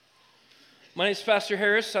My name is Pastor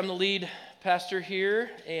Harris. I'm the lead pastor here,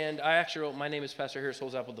 and my name is Pastor Harris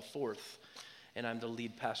Holzapple the fourth, and I'm the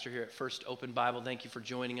lead pastor here at First Open Bible. Thank you for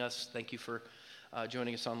joining us. Thank you for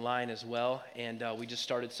joining us online as well. And we just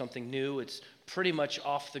started something new. It's pretty much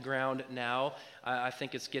off the ground now. I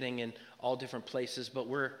think it's getting in all different places, but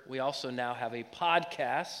we also now have a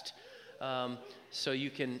podcast. So you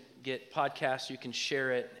can get podcasts, you can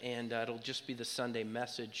share it, and it'll just be the Sunday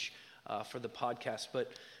message for the podcast.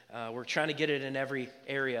 But we're trying to get it in every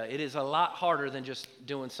area. It is a lot harder than just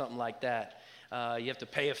doing something like that. You have to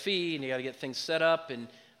pay a fee, and you got to get things set up. And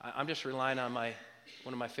I'm just relying on one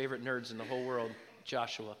of my favorite nerds in the whole world,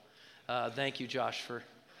 Joshua. Thank you, Josh, for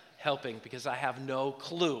helping, because I have no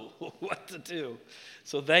clue what to do.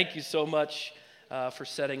 So thank you so much for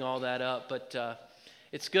setting all that up. But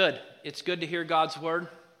it's good. It's good to hear God's word.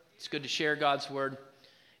 It's good to share God's word.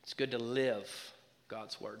 It's good to live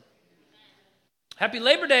God's word. Happy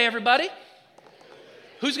Labor Day, everybody.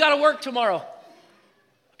 Who's got to work tomorrow?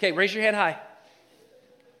 Okay, raise your hand high.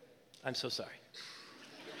 I'm so sorry.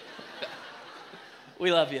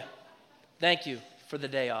 We love you. Thank you for the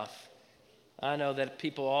day off. I know that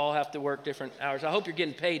people all have to work different hours. I hope you're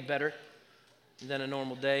getting paid better than a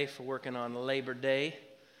normal day for working on Labor Day.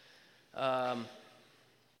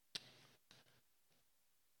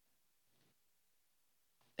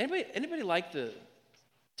 Anybody like the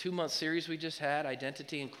 2-month series we just had,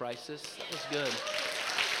 Identity in Crisis? That was good.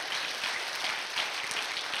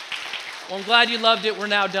 Well, I'm glad you loved it. We're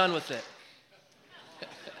now done with it.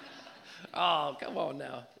 Oh, come on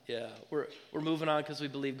now. Yeah, we're moving on because we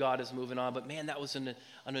believe God is moving on. But man, that was an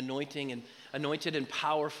anointed and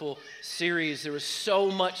powerful series. There was so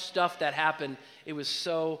much stuff that happened. It was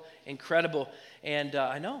so incredible. And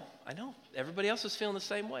I know. Everybody else is feeling the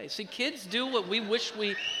same way. See, kids do what we wish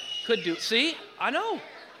we could do. See, I know.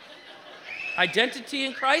 Identity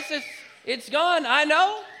in crisis, it's gone. I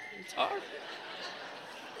know. It's hard.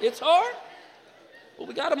 It's hard. But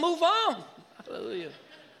we got to move on. Hallelujah.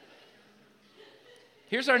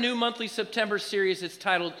 Here's our new monthly September series. It's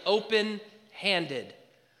titled Open-Handed.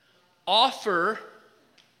 Offer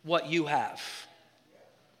what you have.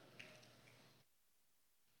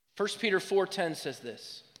 1 Peter 4:10 says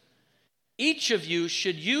this. Each of you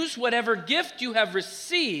should use whatever gift you have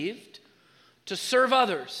received to serve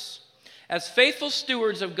others as faithful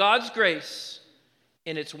stewards of God's grace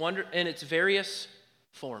in its various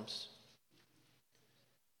forms.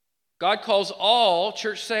 God calls all,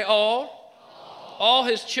 church say all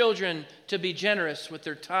his children to be generous with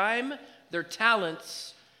their time, their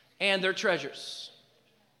talents, and their treasures.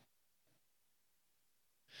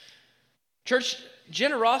 Church,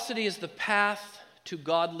 generosity is the path to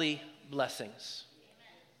godly blessings.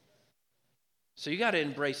 So you got to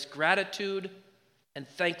embrace gratitude and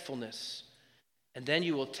thankfulness, and then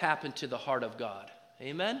you will tap into the heart of God.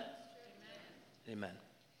 Amen? Amen.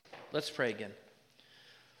 Let's pray again.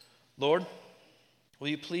 Lord, will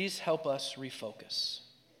you please help us refocus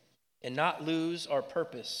and not lose our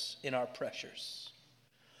purpose in our pressures?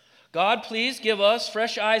 God, please give us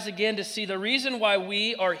fresh eyes again to see the reason why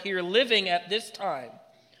we are here living at this time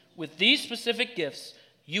with these specific gifts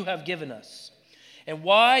you have given us, and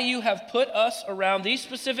why you have put us around these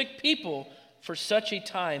specific people for such a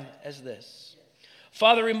time as this.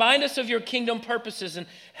 Father, remind us of your kingdom purposes and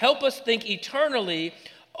help us think eternally.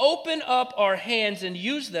 Open up our hands and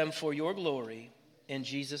use them for your glory. In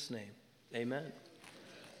Jesus' name, amen.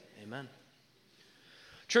 Amen.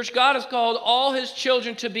 Church, God has called all his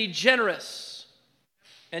children to be generous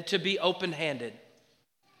and to be open-handed.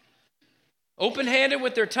 Open-handed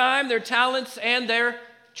with their time, their talents, and their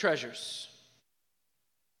treasures.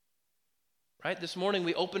 Right? This morning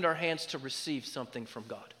we opened our hands to receive something from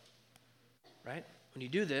God. Right? When you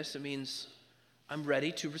do this, it means I'm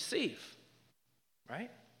ready to receive.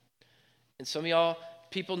 Right? And some of y'all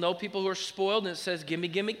know people who are spoiled, and it says, gimme,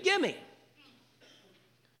 gimme, gimme.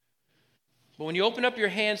 But when you open up your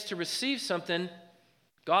hands to receive something,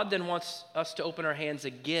 God then wants us to open our hands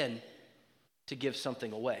again to give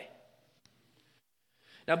something away.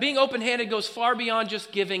 Now, being open-handed goes far beyond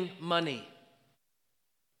just giving money.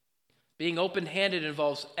 Being open-handed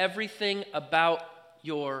involves everything about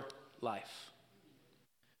your life.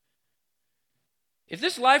 If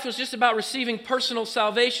this life was just about receiving personal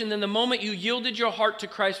salvation, then the moment you yielded your heart to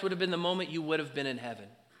Christ would have been the moment you would have been in heaven.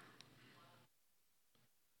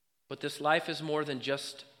 But this life is more than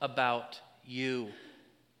just about you.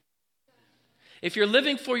 If you're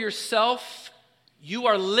living for yourself, you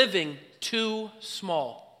are living too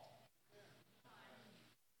small.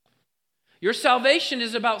 Your salvation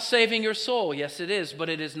is about saving your soul. Yes, it is, but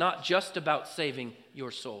it is not just about saving your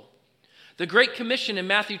soul. The Great Commission in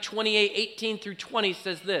Matthew 28:18-20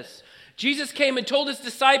 says this. Jesus came and told his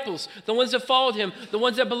disciples, the ones that followed him, the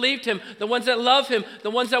ones that believed him, the ones that love him, the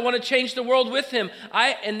ones that want to change the world with him.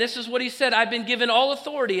 And this is what he said, I've been given all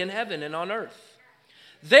authority in heaven and on earth.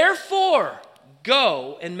 Therefore,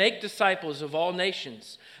 go and make disciples of all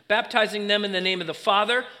nations, baptizing them in the name of the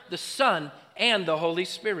Father, the Son, and the Holy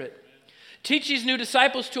Spirit. Teach these new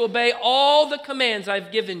disciples to obey all the commands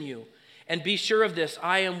I've given you. And be sure of this,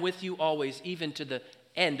 I am with you always, even to the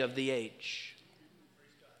end of the age.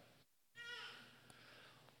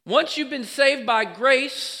 Once you've been saved by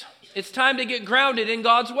grace, it's time to get grounded in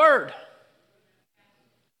God's word.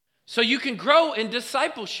 So you can grow in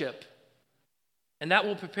discipleship. And that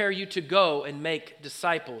will prepare you to go and make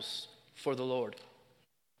disciples for the Lord.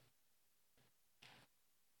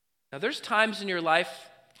 Now there's times in your life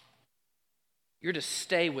you're to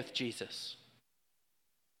stay with Jesus.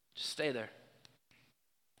 Just stay there.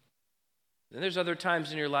 Then there's other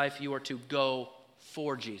times in your life you are to go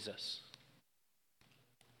for Jesus.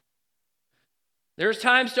 There's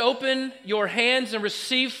times to open your hands and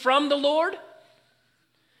receive from the Lord.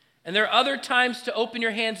 And there are other times to open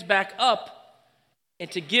your hands back up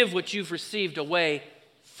and to give what you've received away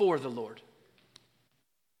for the Lord.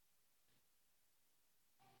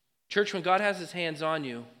 Church, when God has his hands on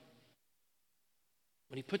you,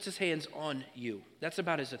 when he puts his hands on you, that's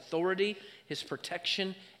about his authority, his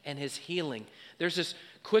protection, and his healing. There's this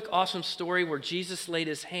quick, awesome story where Jesus laid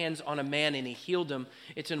his hands on a man and he healed him.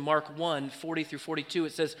 It's in Mark 1:40-42.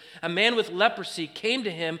 It says, a man with leprosy came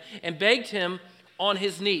to him and begged him on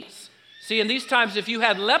his knees. See, in these times, if you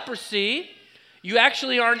had leprosy, you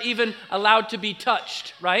actually aren't even allowed to be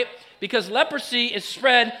touched, right? Because leprosy is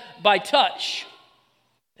spread by touch.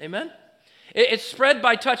 Amen? It's spread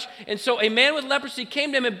by touch. And so a man with leprosy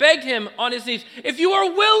came to him and begged him on his knees, if you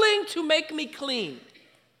are willing to make me clean,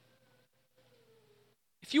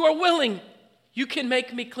 if you are willing, you can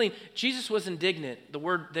make me clean. Jesus was indignant. The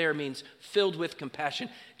word there means filled with compassion.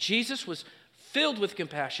 Jesus was filled with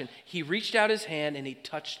compassion. He reached out his hand and he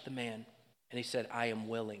touched the man. And he said, I am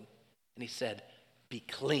willing. And he said, be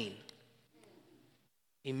clean.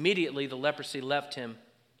 Immediately the leprosy left him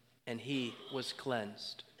and he was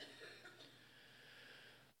cleansed.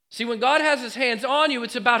 See, when God has his hands on you,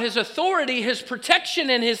 it's about his authority, his protection,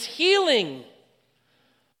 and his healing.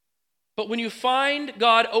 But when you find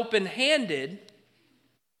God open-handed,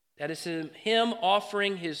 that is him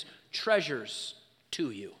offering his treasures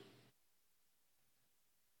to you.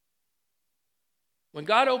 When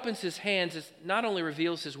God opens his hands, it not only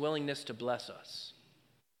reveals his willingness to bless us,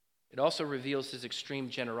 it also reveals his extreme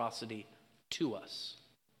generosity to us.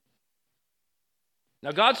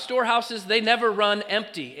 Now, God's storehouses, they never run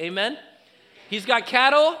empty. Amen? He's got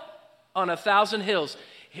cattle on 1,000 hills.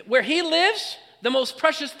 Where he lives, the most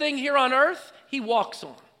precious thing here on earth, he walks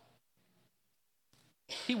on.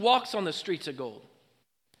 He walks on the streets of gold.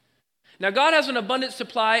 Now, God has an abundant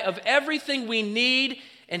supply of everything we need,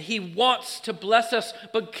 and he wants to bless us.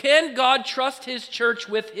 But can God trust his church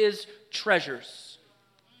with his treasures?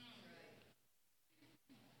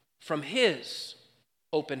 From his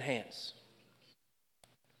open hands.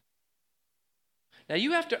 Now,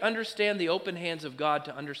 you have to understand the open hands of God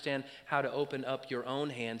to understand how to open up your own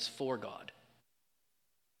hands for God.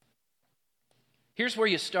 Here's where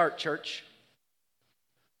you start, church.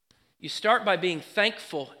 You start by being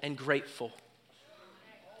thankful and grateful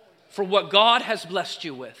for what God has blessed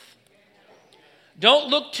you with. Don't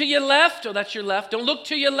look to your left, oh, that's your left. Don't look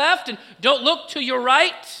to your left and don't look to your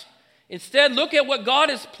right. Instead, look at what God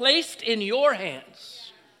has placed in your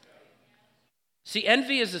hands. See,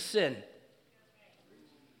 envy is a sin.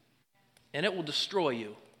 And it will destroy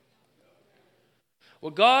you.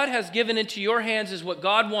 What God has given into your hands is what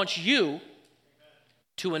God wants you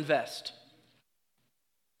to invest.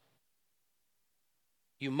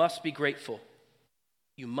 You must be grateful.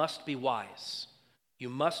 You must be wise. You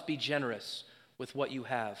must be generous with what you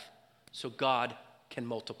have so God can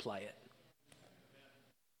multiply it.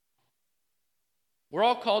 We're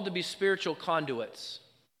all called to be spiritual conduits.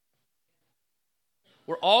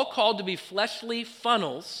 We're all called to be fleshly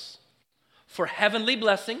funnels for heavenly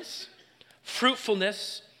blessings,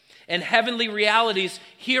 fruitfulness, and heavenly realities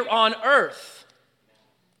here on earth.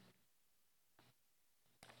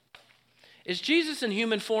 Is Jesus in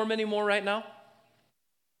human form anymore right now?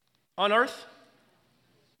 On earth?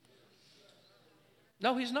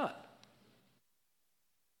 No, he's not.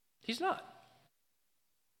 He's not.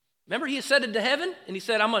 Remember, he ascended to heaven, and he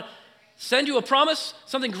said, I'm going to send you a promise,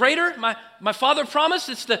 something greater. My Father promised.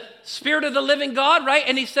 It's the Spirit of the living God, right?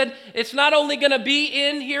 And he said, it's not only going to be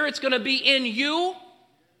in here, it's going to be in you.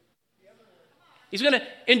 He's going to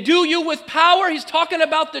endue you with power. He's talking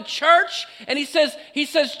about the church. And he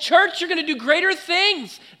says, church, you're going to do greater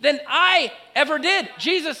things than I ever did.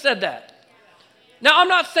 Jesus said that. Now, I'm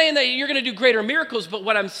not saying that you're going to do greater miracles, but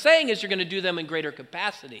what I'm saying is you're going to do them in greater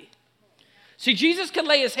capacity. See, Jesus could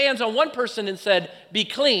lay his hands on one person and said, be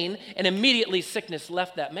clean, and immediately sickness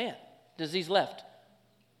left that man. Disease left.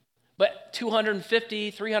 But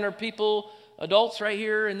 250, 300 people, adults right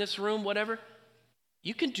here in this room, whatever,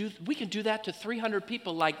 we can do that to 300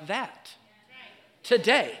 people like that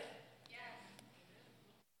today.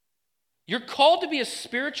 You're called to be a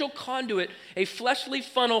spiritual conduit, a fleshly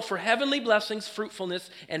funnel for heavenly blessings, fruitfulness,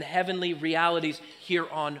 and heavenly realities here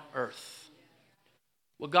on earth.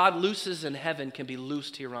 What God looses in heaven can be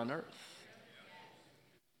loosed here on earth.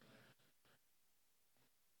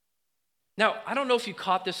 Now, I don't know if you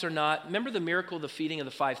caught this or not. Remember the miracle of the feeding of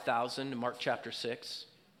the 5,000 in Mark chapter 6?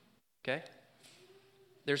 Okay?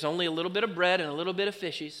 There's only a little bit of bread and a little bit of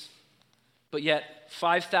fishes, but yet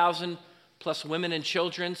 5,000 plus women and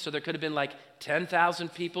children, so there could have been like 10,000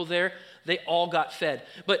 people there. They all got fed.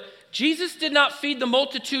 But Jesus did not feed the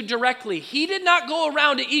multitude directly. He did not go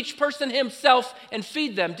around to each person himself and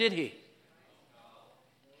feed them, did he?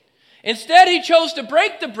 Instead, he chose to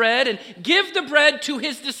break the bread and give the bread to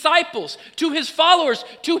his disciples, to his followers,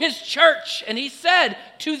 to his church. And he said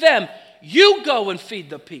to them, you go and feed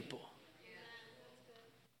the people.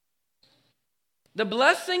 The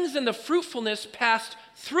blessings and the fruitfulness passed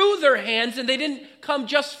through their hands, and they didn't come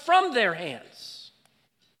just from their hands.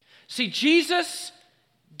 See, Jesus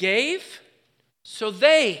gave, so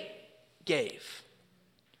they gave.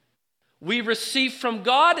 We receive from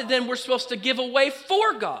God, and then we're supposed to give away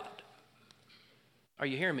for God. Are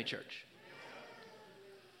you hearing me, church?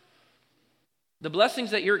 The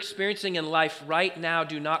blessings that you're experiencing in life right now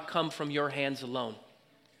do not come from your hands alone.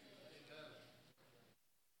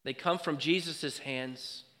 They come from Jesus'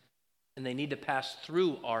 hands, and they need to pass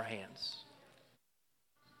through our hands.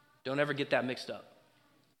 Don't ever get that mixed up.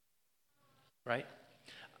 Right?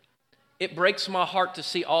 It breaks my heart to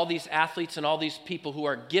see all these athletes and all these people who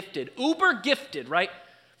are gifted, uber gifted, right?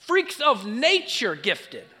 Freaks of nature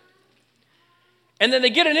gifted. And then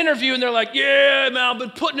they get an interview and they're like, yeah, man, I've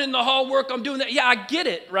been putting in the hard work, I'm doing that. Yeah, I get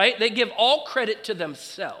it, right? They give all credit to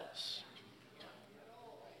themselves.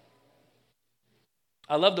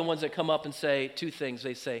 I love the ones that come up and say two things.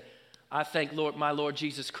 They say, I thank my Lord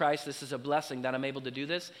Jesus Christ, this is a blessing that I'm able to do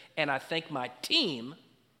this, and I thank my team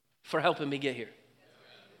for helping me get here,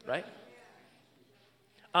 right?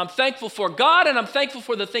 I'm thankful for God, and I'm thankful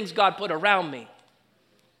for the things God put around me.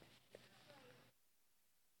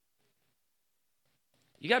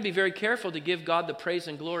 You got to be very careful to give God the praise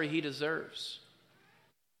and glory he deserves.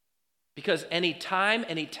 Because any time,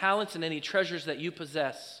 any talents, and any treasures that you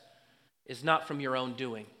possess is not from your own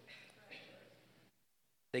doing.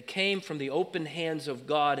 They came from the open hands of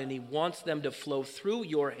God, and he wants them to flow through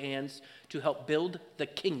your hands to help build the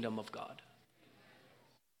kingdom of God.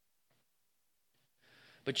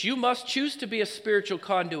 But you must choose to be a spiritual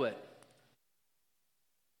conduit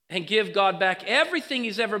and give God back everything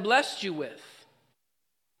he's ever blessed you with.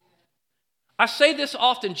 I say this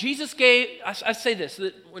often. I say this,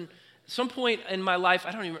 that when at some point in my life,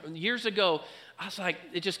 I don't even remember, years ago, I was like,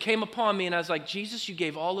 it just came upon me, and I was like, Jesus, you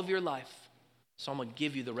gave all of your life, so I'm going to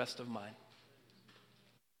give you the rest of mine.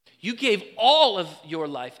 You gave all of your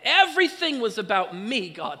life. Everything was about me,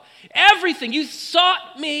 God. Everything. You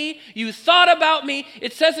sought me. You thought about me.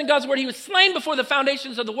 It says in God's word, he was slain before the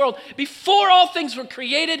foundations of the world. Before all things were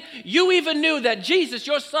created, you even knew that Jesus,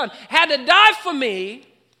 your son, had to die for me.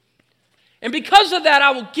 And because of that,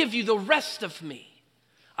 I will give you the rest of me.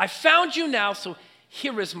 I found you now, so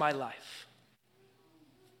here is my life.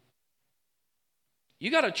 You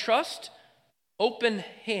got to trust open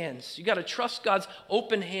hands. You got to trust God's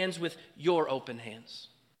open hands with your open hands.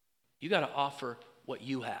 You got to offer what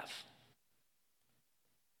you have.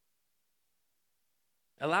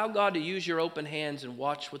 Allow God to use your open hands and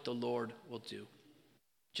watch what the Lord will do.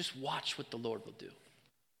 Just watch what the Lord will do.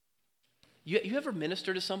 You ever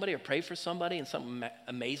minister to somebody or pray for somebody and something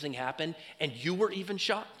amazing happened and you were even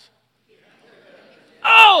shocked?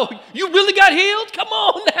 Oh, you really got healed? Come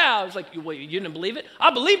on now. It's like, wait, you didn't believe it? I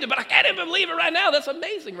believed it, but I can't even believe it right now. That's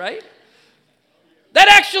amazing, right? That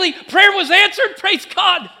actually, prayer was answered? Praise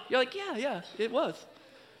God. You're like, yeah, it was,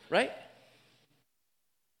 right?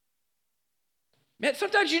 Man,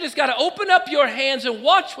 sometimes you just got to open up your hands and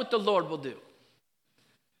watch what the Lord will do.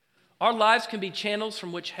 Our lives can be channels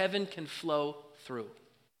from which heaven can flow through.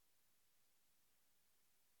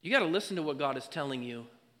 You got to listen to what God is telling you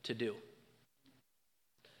to do.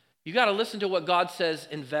 You got to listen to what God says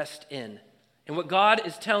invest in and what God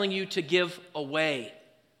is telling you to give away,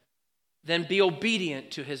 then be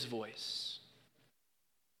obedient to his voice.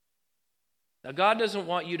 Now, God doesn't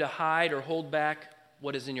want you to hide or hold back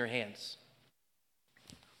what is in your hands.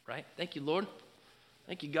 Right? Thank you, Lord.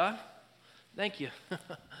 Thank you, God. Thank you.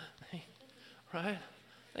 Right?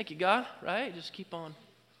 Thank you, God. Right? Just keep on.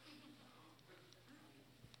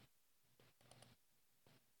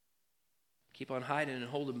 Keep on hiding and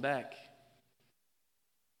holding back.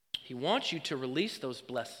 He wants you to release those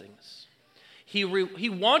blessings. He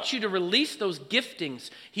wants you to release those giftings.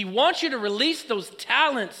 He wants you to release those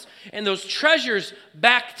talents and those treasures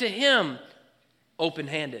back to him,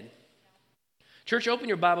 open-handed. Church, open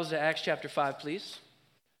your Bibles to Acts chapter 5, please.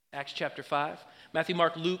 Acts chapter 5. Matthew,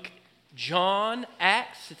 Mark, Luke, John,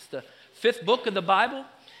 Acts. It's the 5th book of the Bible.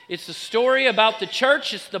 It's the story about the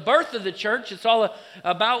church. It's the birth of the church. It's all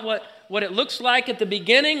about what it looks like at the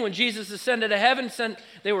beginning when Jesus ascended to heaven.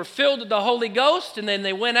 They were filled with the Holy Ghost, and then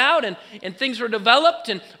they went out, and things were developed,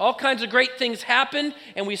 and all kinds of great things happened.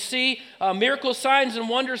 And we see miracle signs and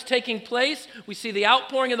wonders taking place. We see the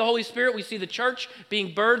outpouring of the Holy Spirit. We see the church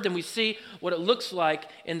being birthed, and we see what it looks like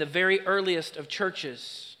in the very earliest of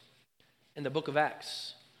churches in the book of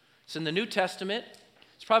Acts. It's in the New Testament.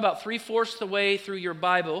 It's probably about 3/4 the way through your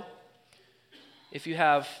Bible, if you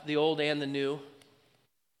have the Old and the New.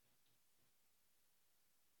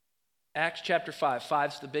 Acts chapter 5.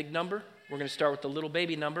 5's the big number. We're going to start with the little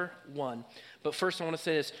baby number, 1. But first I want to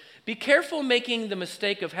say this. Be careful making the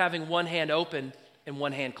mistake of having one hand open and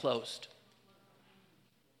one hand closed.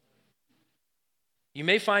 You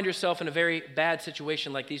may find yourself in a very bad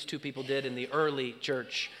situation like these two people did in the early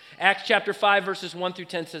church. Acts chapter 5 verses 1 through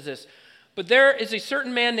 10 says this. But there is a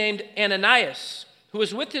certain man named Ananias who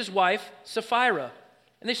was with his wife Sapphira,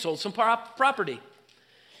 and they sold some property.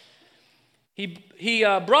 He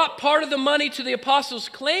brought part of the money to the apostles,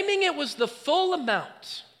 claiming it was the full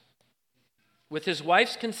amount. With his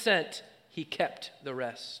wife's consent, he kept the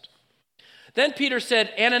rest. Then Peter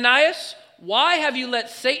said, Ananias, why have you let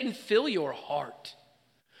Satan fill your heart?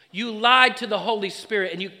 You lied to the Holy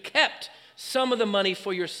Spirit, and you kept some of the money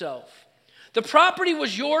for yourself. The property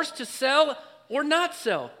was yours to sell or not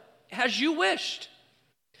sell, as you wished.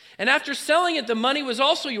 And after selling it, the money was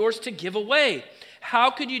also yours to give away.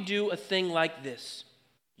 How could you do a thing like this?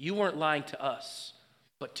 You weren't lying to us,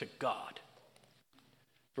 but to God.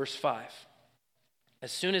 Verse 5.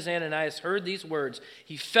 As soon as Ananias heard these words,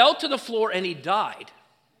 he fell to the floor and he died.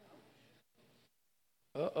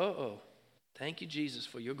 Thank you, Jesus,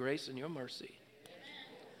 for your grace and your mercy.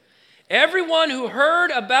 Everyone who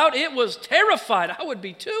heard about it was terrified. I would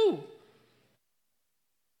be too.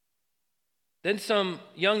 Then some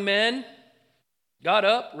young men got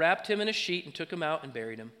up, wrapped him in a sheet, and took him out and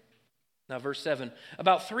buried him. Now, verse 7.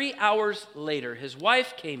 About 3 hours later, his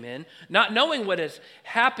wife came in, not knowing what has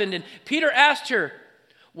happened, and Peter asked her,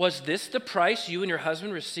 was this the price you and your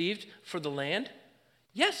husband received for the land?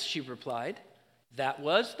 Yes, she replied. That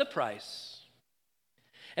was the price.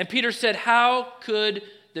 And Peter said, how could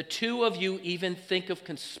the two of you even think of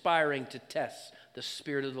conspiring to test the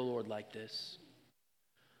Spirit of the Lord like this?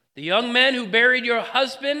 The young men who buried your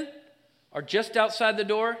husband are just outside the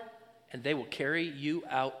door, and they will carry you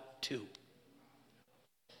out too.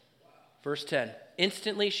 Verse 10.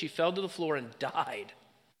 Instantly she fell to the floor and died.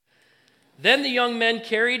 Then the young men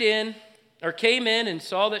came in and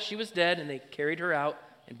saw that she was dead, and they carried her out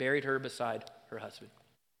and buried her beside her husband.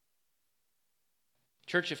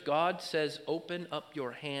 Church, if God says open up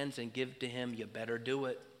your hands and give to him, you better do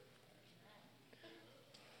it.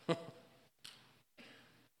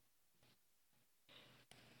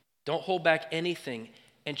 Don't hold back anything.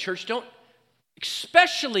 And church,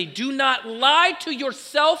 especially do not lie to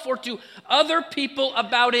yourself or to other people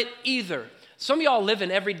about it either. Some of y'all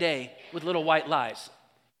living every day with little white lies.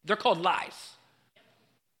 They're called lies.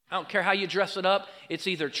 I don't care how you dress it up. It's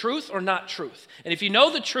either truth or not truth. And if you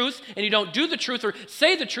know the truth and you don't do the truth or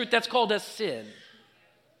say the truth, that's called a sin.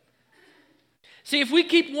 See, if we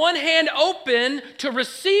keep one hand open to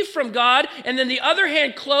receive from God and then the other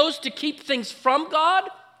hand closed to keep things from God,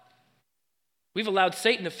 we've allowed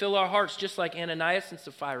Satan to fill our hearts just like Ananias and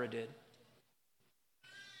Sapphira did.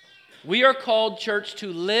 We are called, church,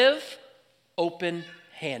 to live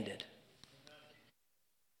open-handed.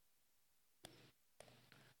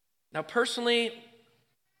 Now, personally,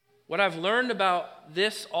 what I've learned about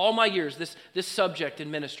this all my years, this subject in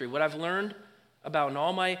ministry, what I've learned about in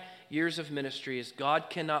all my years of ministry is God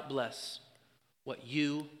cannot bless what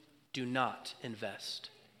you do not invest.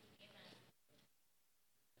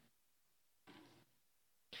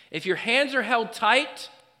 If your hands are held tight,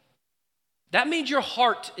 that means your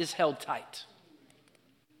heart is held tight.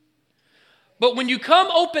 But when you come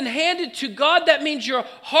open-handed to God, that means your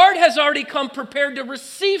heart has already come prepared to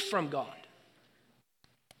receive from God.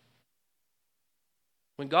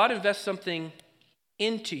 When God invests something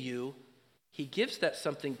into you, He gives that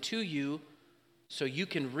something to you so you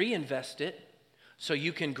can reinvest it, so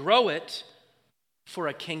you can grow it for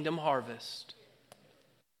a kingdom harvest.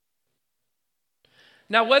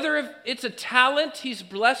 Now, whether it's a talent He's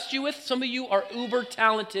blessed you with, some of you are uber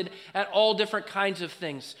talented at all different kinds of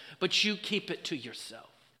things, but you keep it to yourself.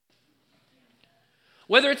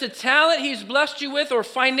 Whether it's a talent He's blessed you with, or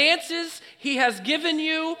finances He has given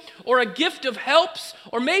you, or a gift of helps,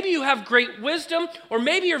 or maybe you have great wisdom, or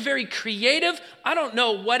maybe you're very creative, I don't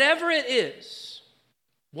know, whatever it is,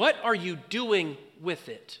 what are you doing with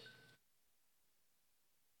it?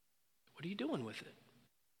 What are you doing with it?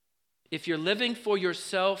 If you're living for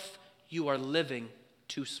yourself, you are living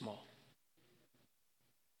too small.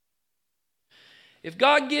 If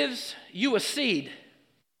God gives you a seed,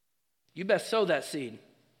 you best sow that seed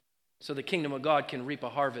so the kingdom of God can reap a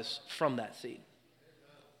harvest from that seed.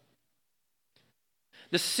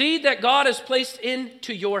 The seed that God has placed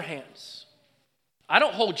into your hands. I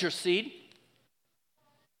don't hold your seed.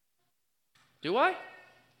 Do I?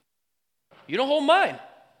 You don't hold mine.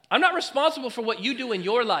 I'm not responsible for what you do in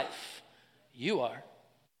your life. You are.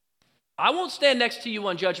 I won't stand next to you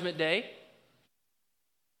on Judgment Day.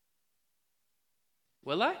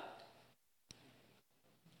 Will I?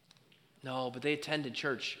 No, but they attended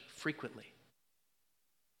church frequently.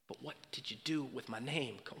 But what did you do with my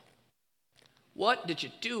name? Come on. What did you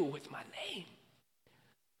do with my name?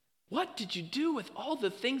 What did you do with all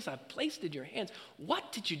the things I've placed in your hands?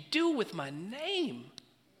 What did you do with my name?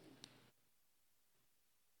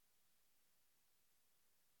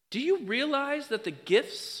 Do you realize that the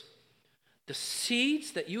gifts, the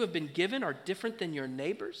seeds that you have been given are different than your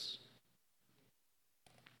neighbors?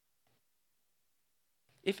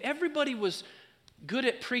 If everybody was good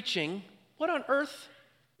at preaching, what on earth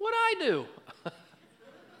would I do?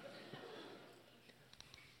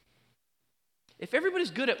 If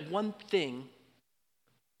everybody's good at one thing,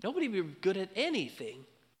 nobody would be good at anything.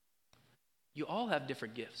 You all have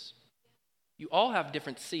different gifts. You all have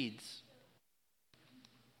different seeds.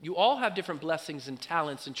 You all have different blessings and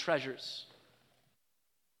talents and treasures.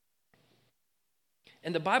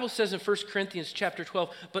 And the Bible says in 1 Corinthians chapter 12,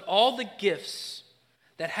 but all the gifts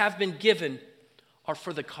that have been given are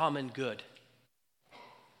for the common good.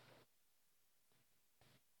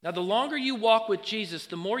 Now, the longer you walk with Jesus,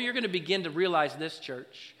 the more you're going to begin to realize this,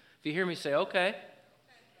 church. If you hear me say, okay.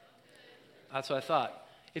 That's what I thought.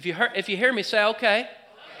 If you hear me say, okay.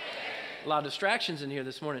 A lot of distractions in here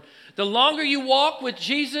this morning. The longer you walk with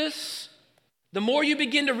Jesus, the more you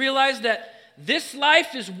begin to realize that this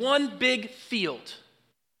life is one big field,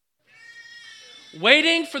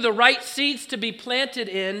 waiting for the right seeds to be planted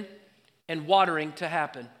in and watering to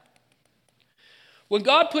happen. When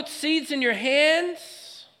God puts seeds in your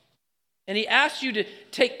hands and He asks you to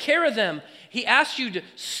take care of them, He asks you to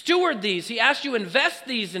steward these, He asks you to invest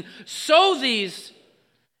these and sow these.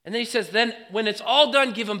 And then He says, then when it's all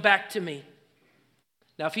done, give them back to me.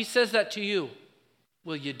 Now, if He says that to you,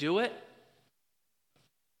 will you do it?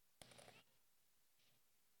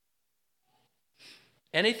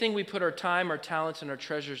 Anything we put our time, our talents, and our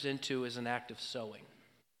treasures into is an act of sowing.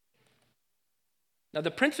 Now, the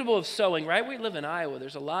principle of sowing, right? We live in Iowa.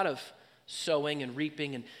 There's a lot of sowing and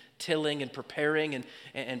reaping and tilling and preparing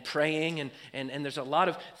and praying, and there's a lot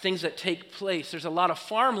of things that take place. There's a lot of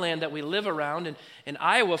farmland that we live around, and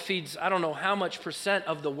Iowa feeds I don't know how much %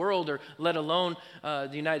 of the world, or let alone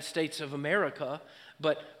the United States of America,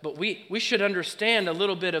 but we should understand a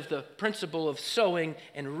little bit of the principle of sowing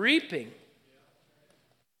and reaping.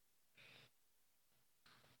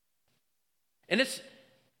 And it's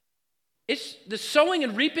the sowing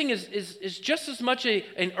and reaping is just as much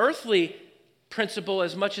an earthly principle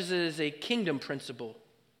as much as it is a kingdom principle.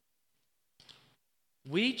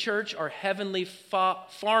 We, church, are heavenly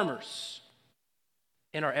farmers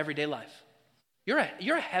in our everyday life. You're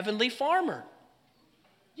a heavenly farmer.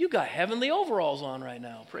 You got heavenly overalls on right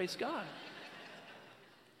now. Praise God.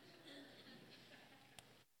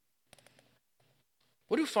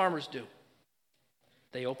 What do farmers do?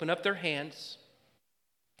 They open up their hands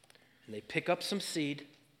and they pick up some seed.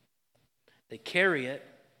 They carry it.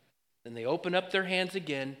 Then they open up their hands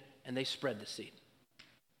again and they spread the seed.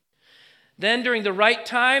 Then during the right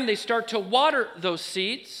time, they start to water those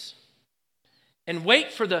seeds and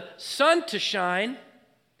wait for the sun to shine,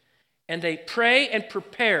 and they pray and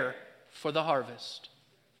prepare for the harvest.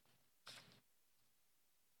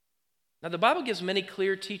 Now, the Bible gives many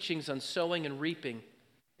clear teachings on sowing and reaping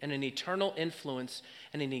and an eternal influence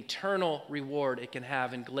and an eternal reward it can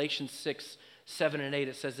have. In Galatians 6, 7, and 8,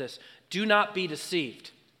 it says this: do not be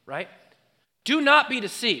deceived, right? Do not be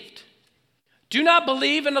deceived. Do not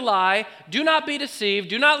believe in a lie. Do not be deceived.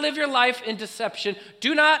 Do not live your life in deception.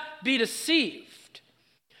 Do not be deceived.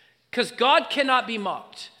 Because God cannot be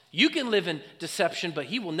mocked. You can live in deception, but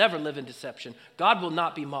he will never live in deception. God will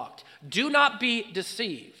not be mocked. Do not be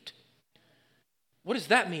deceived. What does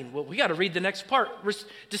that mean? Well, we got to read the next part.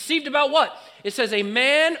 Deceived about what? It says a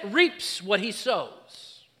man reaps what he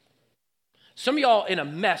sows. Some of y'all in a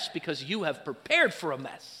mess because you have prepared for a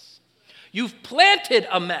mess. You've planted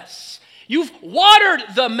a mess. You've watered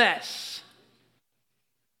the mess.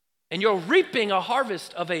 And you're reaping a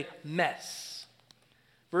harvest of a mess.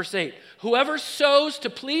 Verse 8, whoever sows to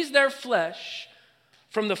please their flesh,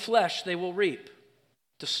 from the flesh they will reap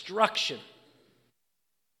destruction.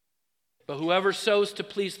 But whoever sows to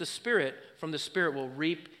please the Spirit, from the Spirit will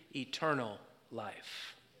reap eternal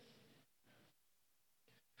life.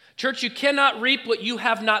 Church, you cannot reap what you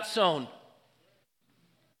have not sown.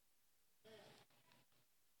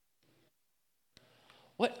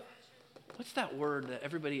 What's that word that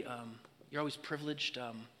everybody, you're always privileged,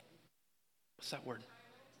 what's that word?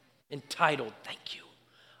 Entitled, thank you.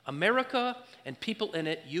 America and people in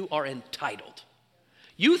it, you are entitled.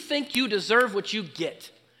 You think you deserve what you get.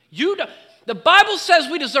 The Bible says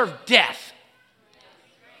we deserve death.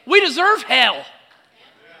 We deserve hell.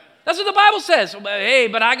 That's what the Bible says. Hey,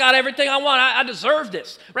 but I got everything I want. I deserve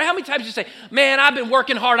this. Right? How many times you say, man, I've been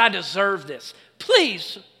working hard. I deserve this.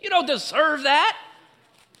 Please, you don't deserve that.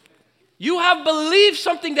 You have believed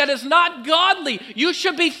something that is not godly. You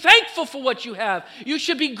should be thankful for what you have. You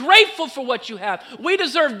should be grateful for what you have. We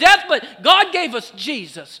deserve death, but God gave us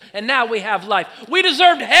Jesus, and now we have life. We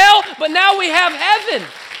deserved hell, but now we have heaven.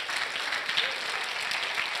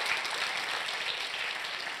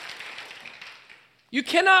 You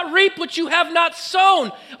cannot reap what you have not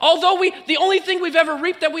sown. Although the only thing we've ever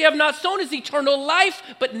reaped that we have not sown is eternal life,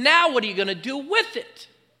 but now what are you going to do with it?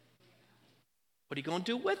 What are you going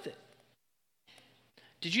to do with it?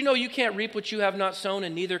 Did you know you can't reap what you have not sown,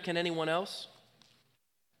 and neither can anyone else?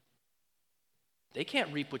 They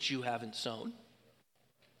can't reap what you haven't sown.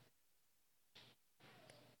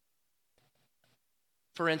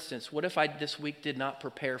 For instance, what if I this week did not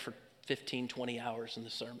prepare for 15, 20 hours in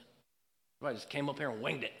the sermon? I just came up here and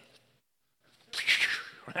winged it.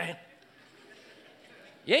 Right?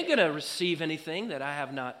 You ain't going to receive anything that I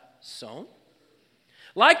have not sown.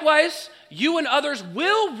 Likewise, you and others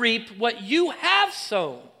will reap what you have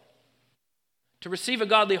sown. To receive a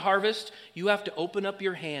godly harvest, you have to open up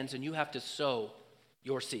your hands and you have to sow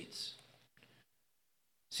your seeds.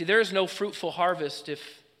 See, there is no fruitful harvest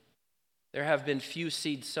if there have been few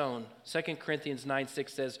seeds sown. 2 Corinthians 9:6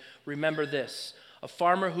 says, remember this, a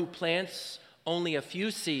farmer who plants only a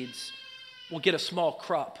few seeds will get a small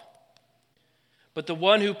crop. But the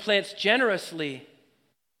one who plants generously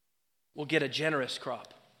will get a generous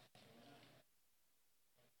crop.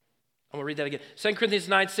 I'm going to read that again. 2 Corinthians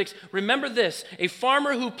 9:6. Remember this, a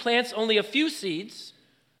farmer who plants only a few seeds,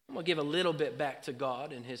 I'm going to give a little bit back to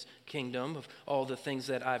God and his kingdom of all the things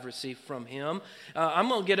that I've received from him. I'm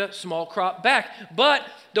going to get a small crop back. But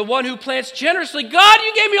the one who plants generously, God,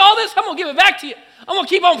 you gave me all this, I'm going to give it back to you. I'm going to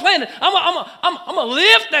keep on planting. I'm going to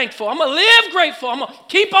live thankful. I'm going to live grateful. I'm going to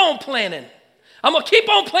keep on planting. I'm going to keep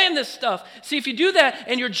on planting this stuff. See, if you do that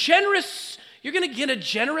and you're generous, you're going to get a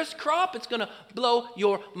generous crop. It's going to blow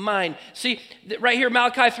your mind. See, right here,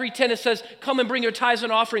 Malachi 3:10, it says, come and bring your tithes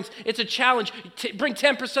and offerings. It's a challenge. Bring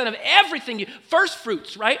 10% of everything. First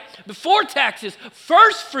fruits, right? Before taxes,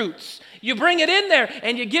 first fruits. You bring it in there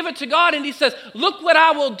and you give it to God, and he says, look what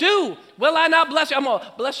I will do. Will I not bless you? I'm going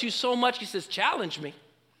to bless you so much. He says, challenge me.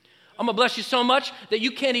 I'm going to bless you so much that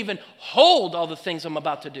you can't even hold all the things I'm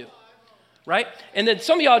about to do. Right? And then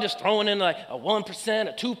some of y'all just throwing in like a 1%,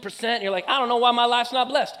 a 2%. And you're like, I don't know why my life's not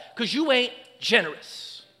blessed. Because you ain't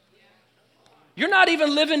generous. You're not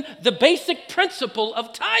even living the basic principle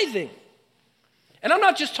of tithing. And I'm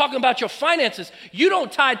not just talking about your finances. You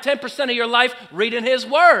don't tithe 10% of your life reading his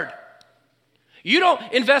word. You don't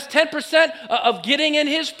invest 10% of getting in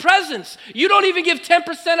his presence. You don't even give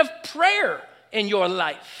 10% of prayer in your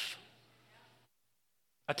life.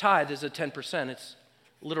 A tithe is a 10%. It's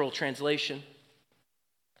literal translation.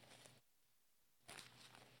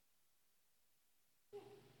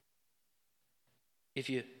 If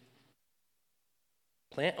you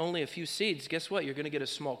plant only a few seeds, guess what? You're going to get a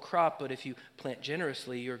small crop, but if you plant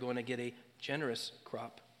generously, you're going to get a generous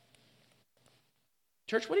crop.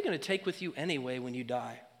 Church, what are you going to take with you anyway when you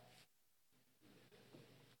die?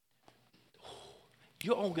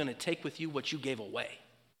 You're all going to take with you what you gave away.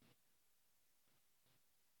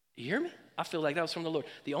 You hear me? I feel like that was from the Lord.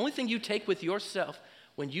 The only thing you take with yourself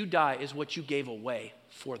when you die is what you gave away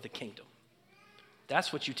for the kingdom.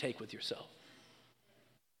 That's what you take with yourself.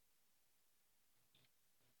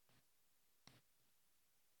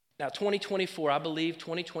 Now, 2024, I believe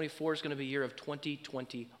 2024 is going to be a year of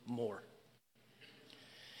 2020 more.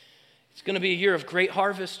 It's going to be a year of great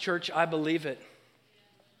harvest, church. I believe it.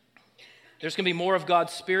 There's going to be more of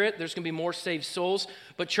God's Spirit. There's going to be more saved souls.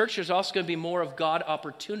 But church, there's also going to be more of God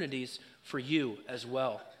opportunities for you as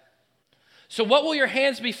well. So what will your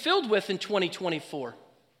hands be filled with in 2024?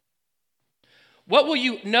 What will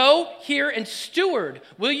you know, hear, and steward?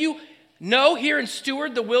 Will you know, hear, and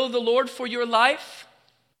steward the will of the Lord for your life?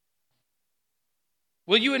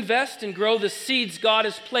 Will you invest and grow the seeds God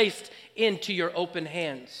has placed into your open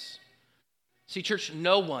hands? See, church,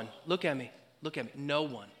 no one, look at me, no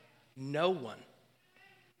one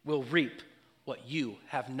will reap what you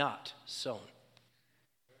have not sown.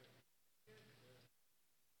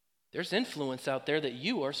 There's influence out there that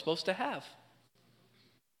you are supposed to have.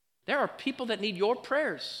 There are people that need your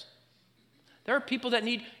prayers. There are people that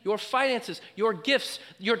need your finances, your gifts,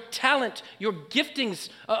 your talent, your giftings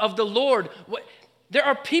of the Lord. There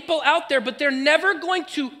are people out there, but they're never going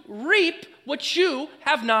to reap what you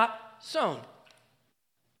have not sown.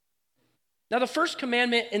 Now, the first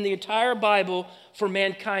commandment in the entire Bible for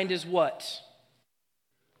mankind is what?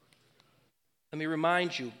 Let me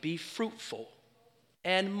remind you, be fruitful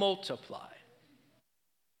and multiply.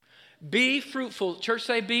 Be fruitful. Church,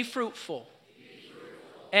 say be fruitful,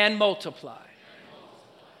 and multiply.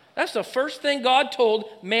 That's the first thing God told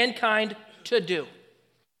mankind to do.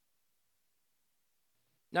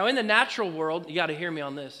 Now, in the natural world, you got to hear me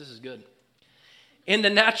on this. This is good. In the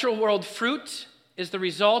natural world, fruit is the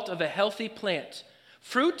result of a healthy plant.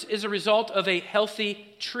 Fruit is a result of a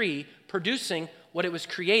healthy tree producing what it was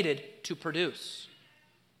created to produce.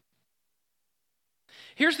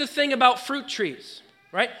 Here's the thing about fruit trees,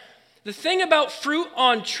 right? The thing about fruit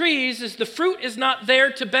on trees is the fruit is not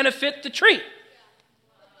there to benefit the tree.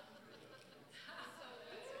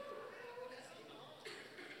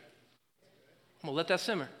 I'm going to let that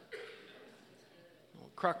simmer. I'll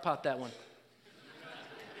crock pot that one.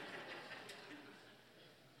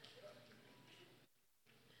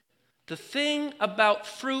 The thing about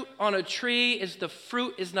fruit on a tree is the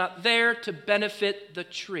fruit is not there to benefit the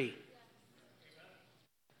tree.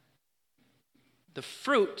 The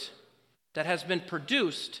fruit that has been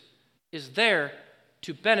produced is there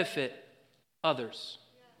to benefit others.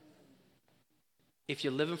 If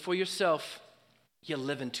you're living for yourself, you're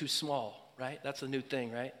living too small. Right? That's the new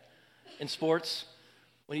thing, right? In sports,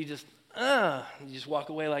 when you just walk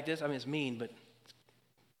away like this. I mean, it's mean, but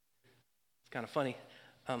it's kind of funny.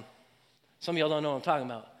 Some of y'all don't know what I'm talking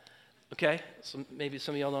about, okay? So maybe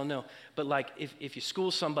some of y'all don't know. But like, if you school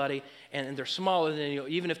somebody and they're smaller than you,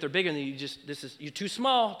 even if they're bigger than you, you're too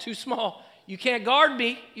small. You can't guard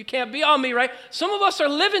me. You can't be on me, right? Some of us are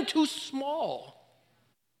living too small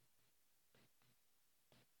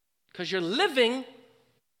because you're living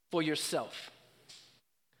for yourself.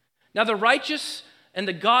 Now, the righteous and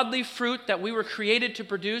the godly fruit that we were created to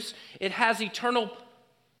produce, it has eternal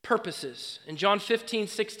purposes. In John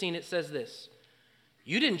 15:16, it says this: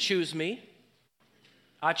 you didn't choose me,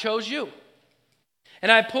 I chose you.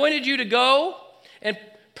 And I appointed you to go and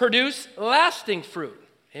produce lasting fruit.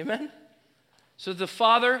 Amen? So the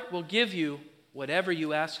Father will give you whatever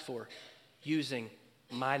you ask for using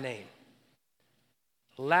my name.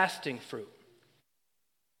 Lasting fruit.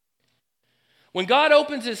 When God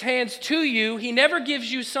opens his hands to you, he never gives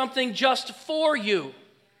you something just for you.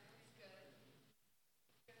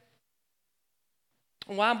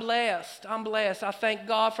 Well, I'm blessed. I thank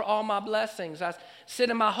God for all my blessings. I sit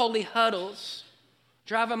in my holy huddles,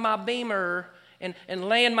 driving my Beamer, and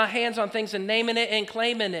laying my hands on things and naming it and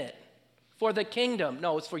claiming it for the kingdom.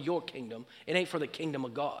 No, it's for your kingdom. It ain't for the kingdom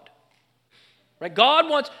of God. Right? God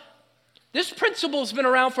wants... This principle's been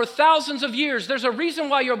around for thousands of years. There's a reason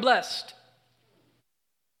why you're blessed.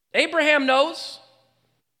 Abraham knows.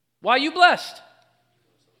 Why are you blessed?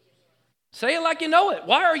 Say it like you know it.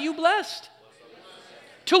 Why are you blessed?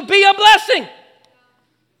 To be a blessing.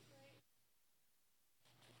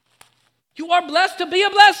 You are blessed to be a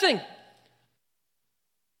blessing.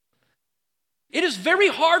 It is very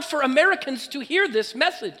hard for Americans to hear this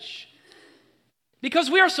message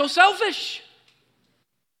because we are so selfish.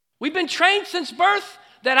 We've been trained since birth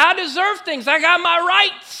that I deserve things. I got my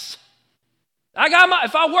rights.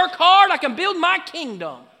 If I work hard, I can build my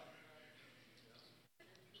kingdom.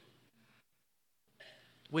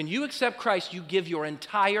 When you accept Christ, you give your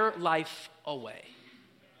entire life away.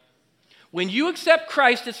 When you accept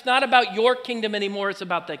Christ, it's not about your kingdom anymore. It's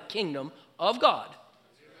about the kingdom of God.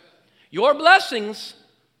 Your blessings,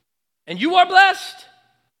 and you are blessed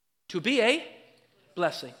to be a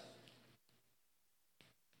blessing.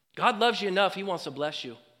 God loves you enough. He wants to bless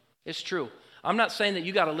you. It's true. I'm not saying that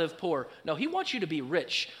you got to live poor. No, he wants you to be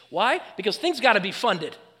rich. Why? Because things got to be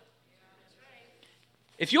funded.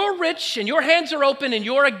 If you're rich and your hands are open and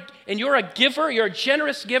you're a giver, you're a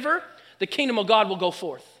generous giver, the kingdom of God will go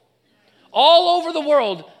forth. All over the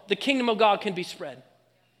world, the kingdom of God can be spread.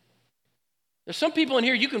 There's some people in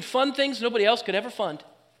here, you can fund things nobody else could ever fund.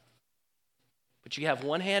 But you have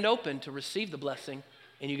one hand open to receive the blessing,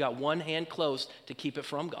 and you got one hand closed to keep it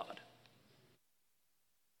from God.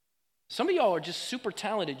 Some of y'all are just super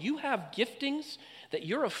talented. You have giftings that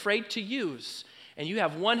you're afraid to use. And you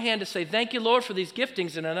have one hand to say, thank you, Lord, for these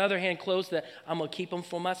giftings, and another hand closed that I'm going to keep them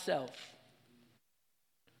for myself.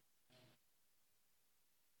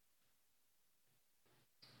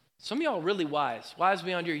 Some of y'all are really wise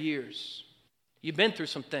beyond your years. You've been through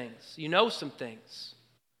some things. You know some things.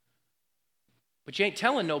 But you ain't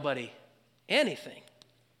telling nobody anything.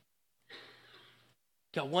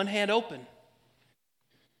 Got one hand open,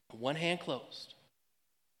 one hand closed.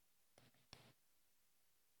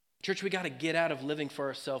 Church, we got to get out of living for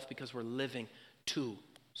ourselves because we're living too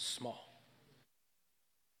small.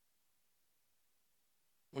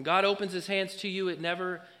 When God opens his hands to you, it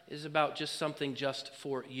never is about just something just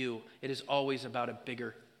for you. It is always about a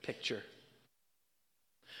bigger picture.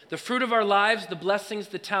 The fruit of our lives, the blessings,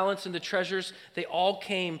 the talents, and the treasures, they all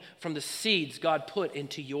came from the seeds God put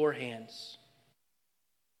into your hands.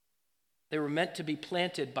 They were meant to be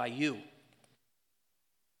planted by you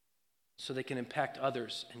so they can impact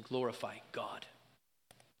others and glorify God.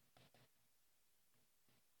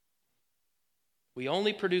 We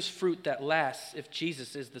only produce fruit that lasts if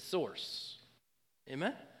Jesus is the source.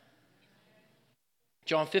 Amen?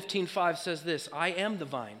 John 15:5 says this, I am the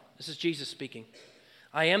vine. This is Jesus speaking.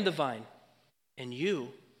 I am the vine, and you,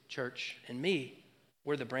 church, and me,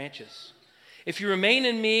 we're the branches. If you remain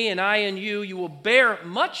in me and I in you, you will bear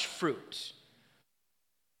much fruit,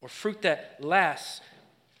 or fruit that lasts.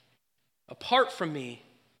 Apart from me,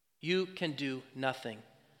 you can do nothing.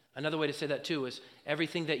 Another way to say that too is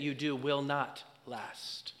everything that you do will not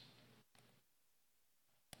last.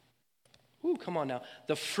 Ooh, come on now.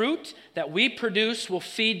 The fruit that we produce will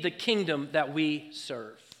feed the kingdom that we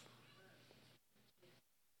serve.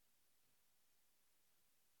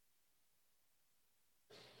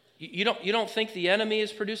 You don't think the enemy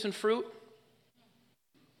is producing fruit?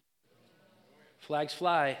 Flags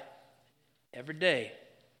fly every day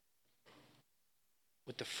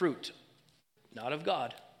with the fruit, not of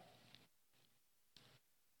God,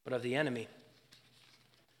 but of the enemy.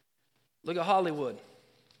 Look at Hollywood. What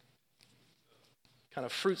kind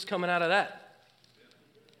of fruit's coming out of that?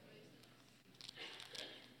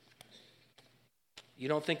 You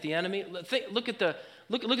don't think the enemy? Look at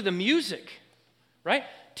the music, right?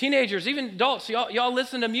 Teenagers, even adults, y'all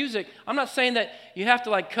listen to music. I'm not saying that you have to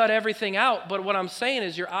like cut everything out, but what I'm saying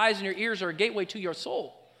is your eyes and your ears are a gateway to your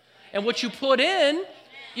soul. And what you put in,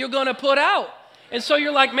 you're going to put out. And so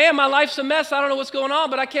you're like, man, my life's a mess. I don't know what's going on,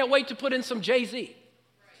 but I can't wait to put in some Jay-Z.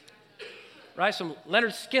 Right? Some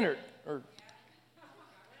Leonard Skinner. Or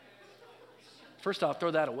first off,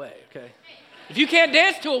 throw that away, okay? If you can't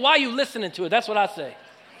dance to it, why are you listening to it? That's what I say.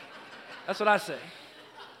 That's what I say.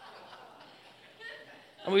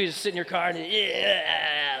 And we just sit in your car and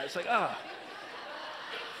yeah, it's like, oh.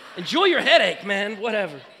 Enjoy your headache, man,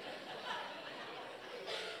 whatever.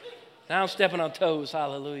 Now I'm stepping on toes,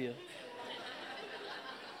 hallelujah.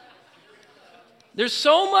 There's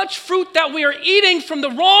so much fruit that we are eating from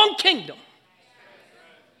the wrong kingdom.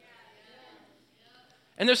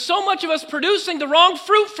 And there's so much of us producing the wrong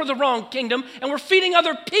fruit for the wrong kingdom, and we're feeding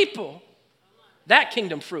other people that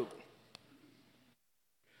kingdom fruit.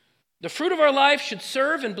 The fruit of our life should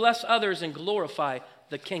serve and bless others and glorify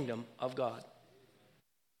the kingdom of God.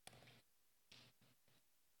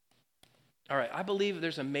 All right, I believe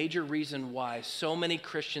there's a major reason why so many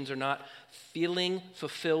Christians are not feeling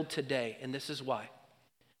fulfilled today, and this is why.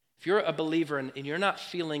 If you're a believer and you're not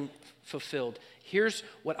feeling fulfilled, here's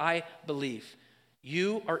what I believe.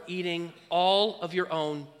 You are eating all of your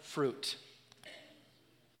own fruit.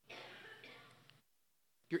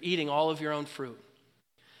 You're eating all of your own fruit.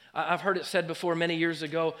 I've heard it said before many years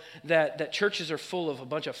ago that churches are full of a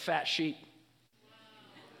bunch of fat sheep.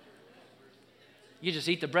 You just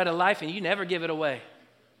eat the bread of life and you never give it away.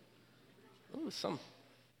 Ooh,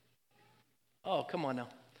 come on now.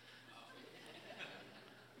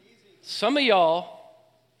 Some of y'all,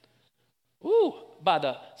 by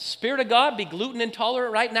the Spirit of God, be gluten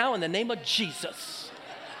intolerant right now in the name of Jesus.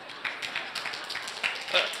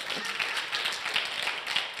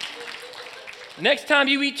 Next time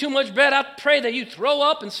you eat too much bread, I pray that you throw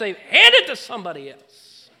up and say, hand it to somebody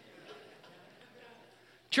else.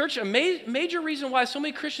 Church, a major reason why so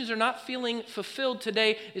many Christians are not feeling fulfilled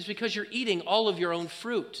today is because you're eating all of your own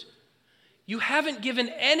fruit. You haven't given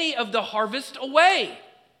any of the harvest away.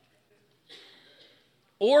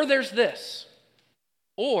 Or there's this.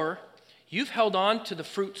 Or you've held on to the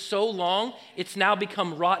fruit so long, it's now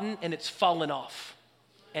become rotten and it's fallen off.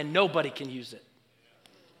 And nobody can use it.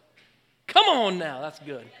 Come on now, that's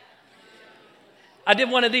good. I did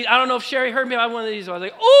one of these. I don't know if Sherry heard me. I had one of these. I was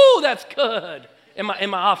like, "Oh, that's good." In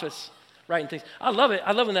my office, writing things. I love it.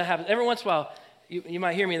 I love when that happens. Every once in a while, you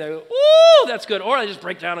might hear me and they go, "Ooh, that's good." Or I just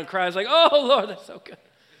break down and cry. I was like, "Oh, Lord, that's so good."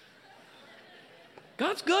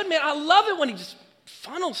 God's good, man. I love it when he just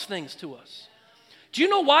funnels things to us. Do you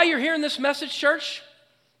know why you're hearing this message, church?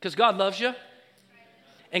 Because God loves you.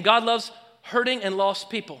 And God loves hurting and lost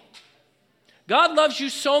people. God loves you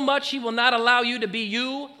so much, he will not allow you to be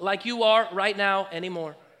you like you are right now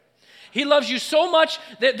anymore. He loves you so much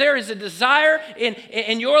that there is a desire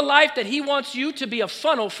in your life that he wants you to be a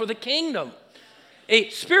funnel for the kingdom. A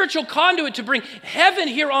spiritual conduit to bring heaven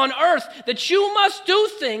here on earth, that you must do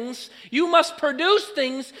things, you must produce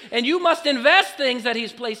things, and you must invest things that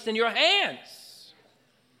he's placed in your hands.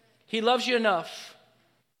 He loves you enough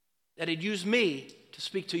that he'd use me to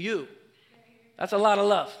speak to you. That's a lot of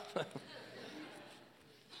love.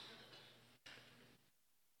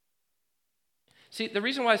 See, the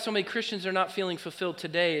reason why so many Christians are not feeling fulfilled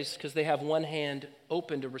today is because they have one hand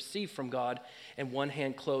open to receive from God and one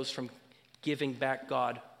hand closed from giving back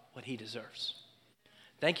God what he deserves.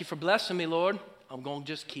 Thank you for blessing me, Lord. I'm going to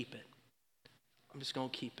just keep it. I'm just going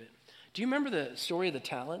to keep it. Do you remember the story of the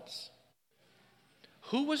talents?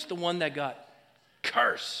 Who was the one that got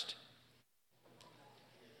cursed?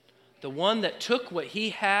 The one that took what he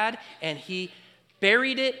had and he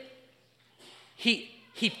buried it. He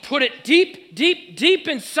put it deep, deep, deep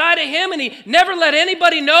inside of him, and he never let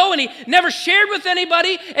anybody know, and he never shared with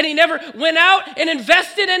anybody, and he never went out and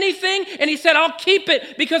invested anything, and he said, I'll keep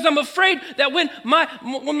it because I'm afraid that when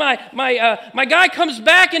my guy comes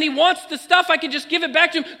back and he wants the stuff, I can just give it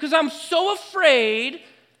back to him because I'm so afraid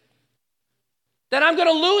that I'm going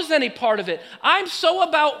to lose any part of it. I'm so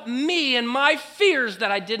about me and my fears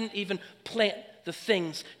that I didn't even plant the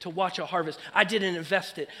things to watch a harvest. I didn't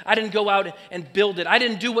invest it. I didn't go out and build it. I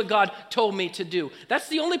didn't do what God told me to do. That's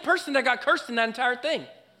the only person that got cursed in that entire thing.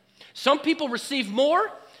 Some people received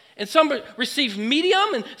more, and some received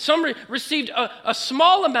medium, and some received a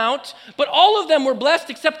small amount, but all of them were blessed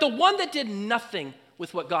except the one that did nothing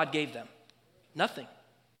with what God gave them. Nothing.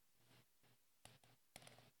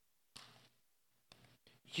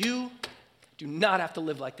 You do not have to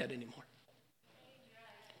live like that anymore.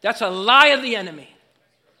 That's a lie of the enemy.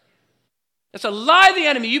 That's a lie of the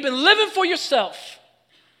enemy. You've been living for yourself,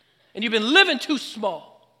 and you've been living too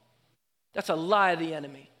small. That's a lie of the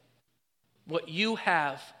enemy. What you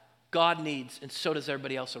have, God needs, and so does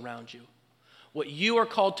everybody else around you. What you are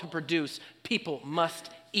called to produce, people must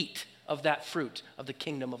eat of that fruit of the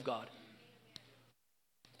kingdom of God.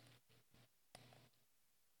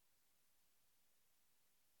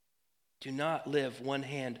 Do not live one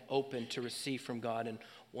hand open to receive from God and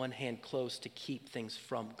one hand closed to keep things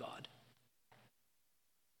from God.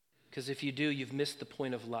 Because if you do, you've missed the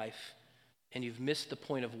point of life, and you've missed the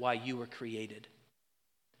point of why you were created.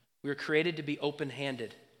 We were created to be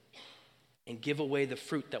open-handed and give away the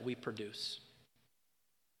fruit that we produce.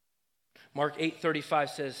 Mark 8:35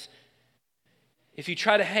 says, if you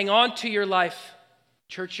try to hang on to your life,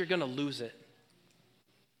 church, you're going to lose it.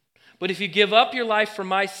 But if you give up your life for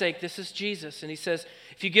my sake, this is Jesus, and he says,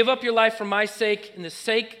 if you give up your life for my sake, and the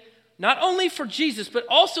sake, not only for Jesus, but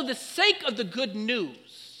also the sake of the good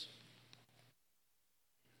news,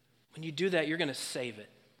 when you do that, you're going to save it.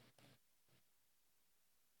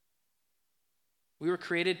 We were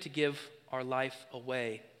created to give our life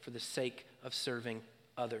away for the sake of serving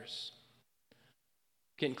others.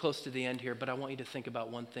 Getting close to the end here, but I want you to think about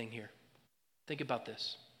one thing here. Think about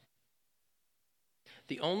this.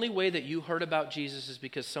 The only way that you heard about Jesus is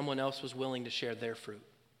because someone else was willing to share their fruit.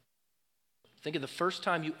 Think of the first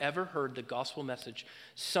time you ever heard the gospel message.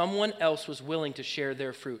 Someone else was willing to share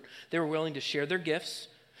their fruit. They were willing to share their gifts,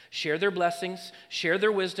 share their blessings, share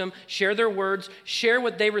their wisdom, share their words, share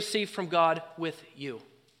what they received from God with you.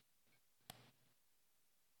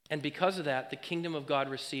 And because of that, the kingdom of God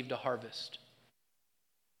received a harvest.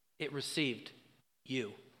 It received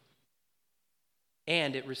you.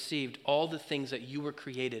 And it received all the things that you were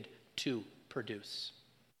created to produce.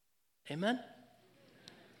 Amen?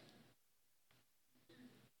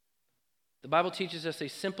 The Bible teaches us a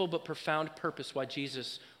simple but profound purpose why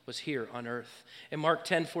Jesus was here on earth. In Mark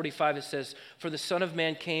 10:45 it says, "For the Son of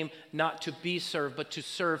Man came not to be served, but to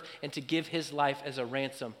serve and to give his life as a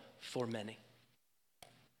ransom for many."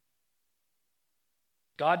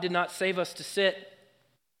 God did not save us to sit.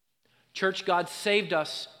 Church, God saved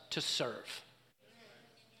us to serve.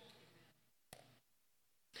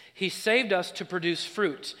 He saved us to produce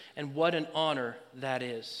fruit, and what an honor that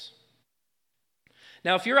is.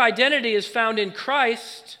 Now, if your identity is found in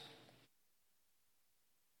Christ,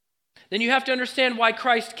 then you have to understand why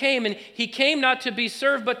Christ came. And he came not to be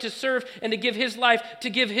served, but to serve and to give his life, to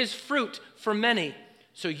give his fruit for many.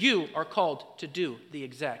 So you are called to do the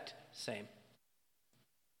exact same.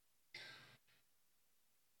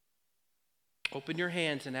 Open your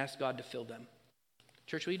hands and ask God to fill them.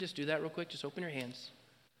 Church, will you just do that real quick? Just open your hands.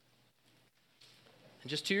 And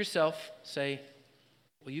just to yourself, say,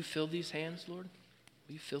 will you fill these hands, Lord?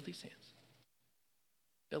 Will you fill these hands?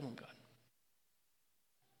 Fill them, God.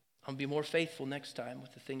 I'll be more faithful next time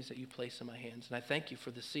with the things that you place in my hands. And I thank you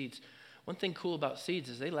for the seeds. One thing cool about seeds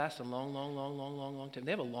is they last a long time.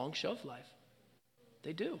 They have a long shelf life.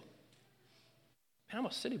 They do. Man, I'm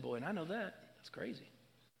a city boy, and I know that. That's crazy.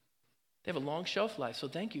 They have a long shelf life. So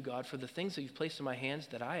thank you, God, for the things that you've placed in my hands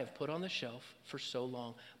that I have put on the shelf for so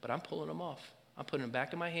long. But I'm pulling them off. I'm putting them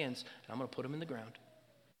back in my hands, and I'm going to put them in the ground.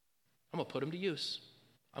 I'm going to put them to use.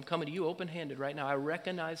 I'm coming to you open-handed right now. I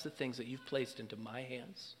recognize the things that you've placed into my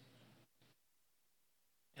hands.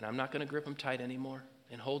 And I'm not going to grip them tight anymore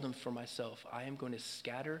and hold them for myself. I am going to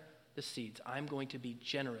scatter the seeds. I'm going to be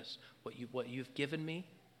generous what you've given me,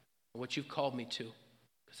 what you've called me to,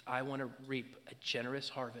 because I want to reap a generous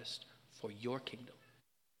harvest for your kingdom.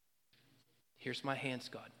 Here's my hands,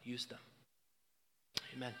 God. Use them.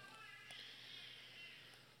 Amen.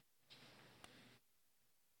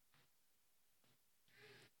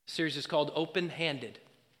 The series is called Open-Handed.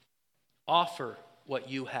 Offer what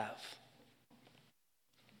you have.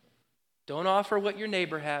 Don't offer what your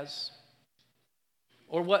neighbor has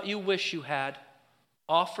or what you wish you had.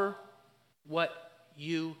 Offer what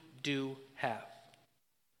you do have.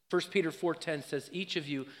 1 Peter 4:10 says, each of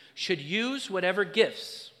you should use whatever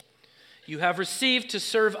gifts you have received to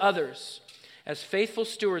serve others as faithful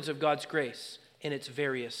stewards of God's grace in its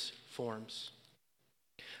various forms.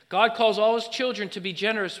 God calls all his children to be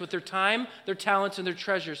generous with their time, their talents, and their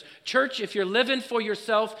treasures. Church, if you're living for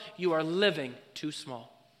yourself, you are living too small.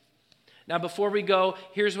 Now, before we go,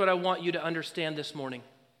 here's what I want you to understand this morning.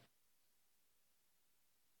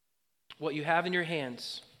 What you have in your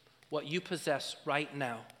hands, what you possess right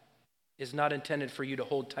now, is not intended for you to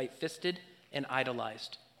hold tight-fisted and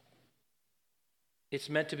idolized. It's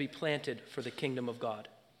meant to be planted for the kingdom of God.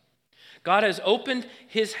 God has opened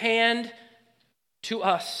his hand to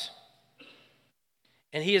us,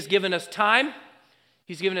 and he has given us time,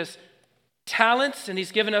 he's given us talents, and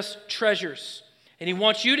he's given us treasures. And he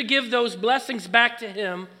wants you to give those blessings back to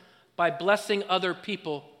him by blessing other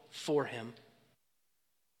people for him.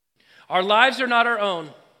 Our lives are not our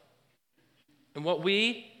own. And what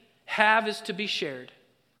we have is to be shared.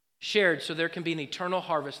 Shared so there can be an eternal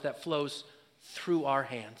harvest that flows through our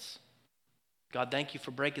hands. God, thank you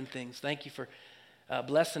for breaking things. Thank you for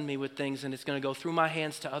blessing me with things, and it's going to go through my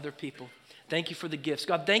hands to other people. Thank you for the gifts.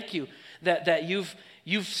 God, thank you that you've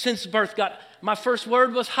since birth, God, my first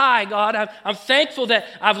word was hi, God. I'm thankful that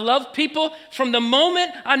I've loved people from the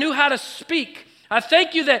moment I knew how to speak. I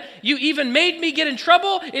thank you that you even made me get in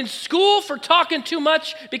trouble in school for talking too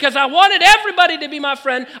much because I wanted everybody to be my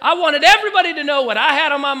friend. I wanted everybody to know what I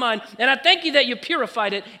had on my mind. And I thank you that you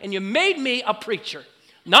purified it and you made me a preacher.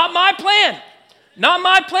 Not my plan. Not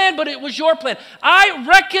my plan, but it was your plan. I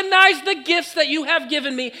recognize the gifts that you have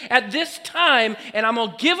given me at this time, and I'm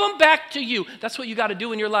going to give them back to you. That's what you got to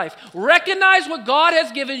do in your life. Recognize what God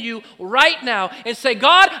has given you right now and say,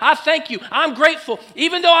 God, I thank you. I'm grateful.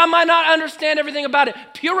 Even though I might not understand everything about it,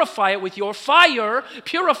 purify it with your fire.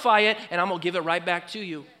 Purify it, and I'm going to give it right back to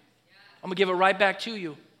you. I'm going to give it right back to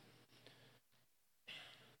you.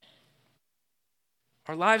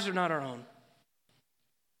 Our lives are not our own.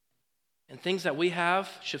 And things that we have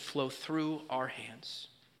should flow through our hands.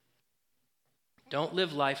 Don't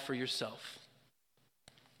live life for yourself.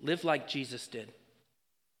 Live like Jesus did.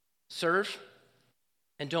 Serve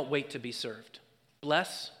and don't wait to be served.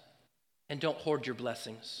 Bless and don't hoard your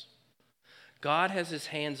blessings. God has his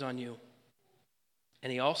hands on you,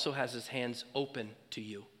 and he also has his hands open to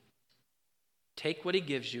you. Take what he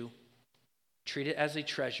gives you, treat it as a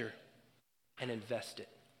treasure, and invest it.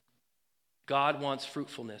 God wants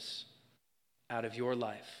fruitfulness out of your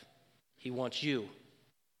life. He wants you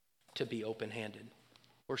to be open-handed.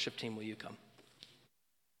 Worship team, will you come?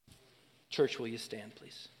 Church, will you stand,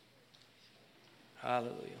 please?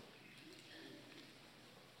 Hallelujah.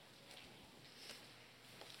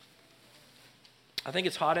 I think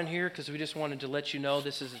it's hot in here because we just wanted to let you know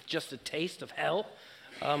this is just a taste of hell.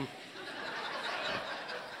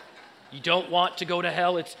 You don't want to go to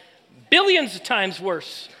hell. It's billions of times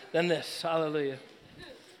worse than this. Hallelujah.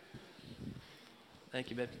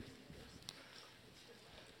 Thank you, babe.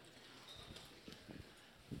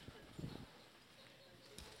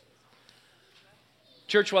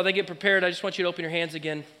 Church, while they get prepared, I just want you to open your hands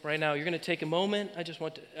again right now. You're going to take a moment. I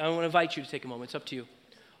want to invite you to take a moment. It's up to you.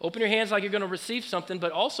 Open your hands like you're going to receive something,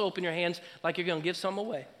 but also open your hands like you're going to give something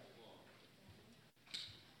away.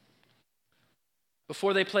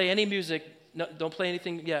 Before they play any music, no, don't play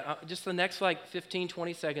anything yet. Just the next 15,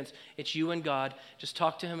 20 seconds, it's you and God. Just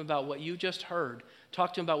talk to him about what you just heard.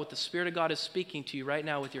 Talk to him about what the Spirit of God is speaking to you right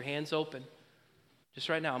now with your hands open. Just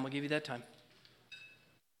right now. I'm going to give you that time.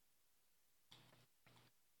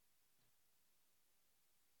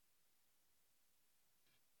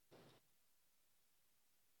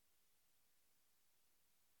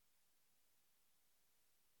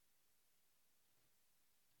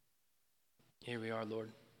 Here we are,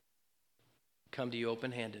 Lord. Come to you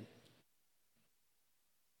open-handed.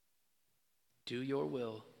 Do your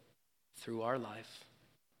will through our life.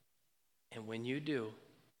 And when you do,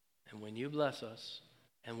 and when you bless us,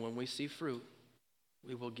 and when we see fruit,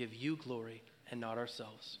 we will give you glory and not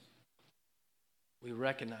ourselves. We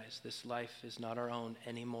recognize this life is not our own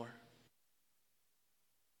anymore.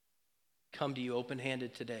 Come to you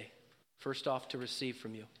open-handed today. First off, to receive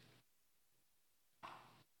from you.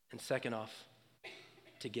 And second off,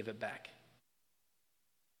 to give it back.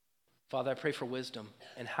 Father, I pray for wisdom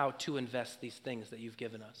and how to invest these things that you've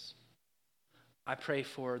given us. I pray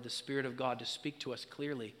for the Spirit of God to speak to us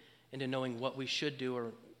clearly into knowing what we should do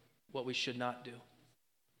or what we should not do.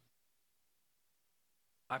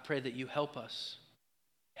 I pray that you help us.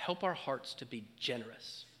 Help our hearts to be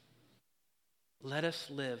generous. Let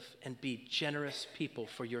us live and be generous people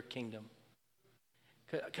for your kingdom.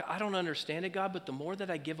 I don't understand it, God, but the more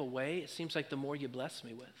that I give away, it seems like the more you bless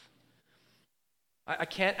me with. I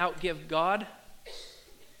can't outgive God,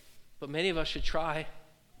 but many of us should try.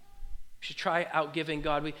 We should try outgiving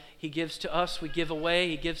God. He gives to us, we give away.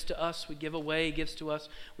 He gives to us, we give away. He gives to us,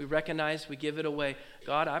 we recognize, we give it away.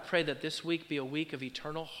 God, I pray that this week be a week of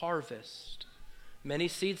eternal harvest. Many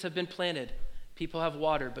seeds have been planted. People have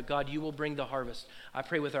watered, but God, you will bring the harvest. I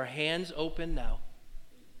pray with our hands open now,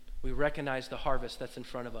 we recognize the harvest that's in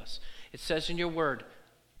front of us. It says in your word,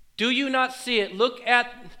 do you not see it? Look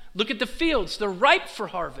at the fields. They're ripe for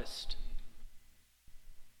harvest.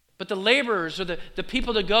 But the laborers or the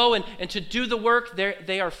people to go and to do the work,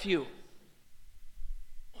 they are few.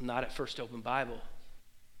 Well, not at First Open Bible.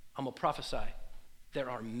 I'm going to prophesy.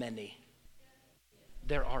 There are many.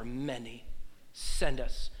 There are many. Send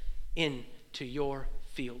us into your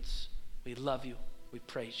fields. We love you. We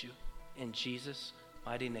praise you. In Jesus'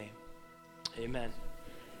 mighty name. Amen.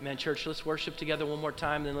 Amen, church. Let's worship together one more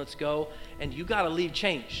time, then let's go. And you got to leave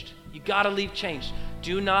changed. You got to leave changed.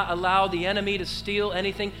 Do not allow the enemy to steal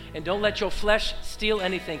anything, and don't let your flesh steal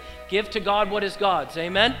anything. Give to God what is God's.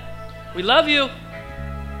 Amen. We love you.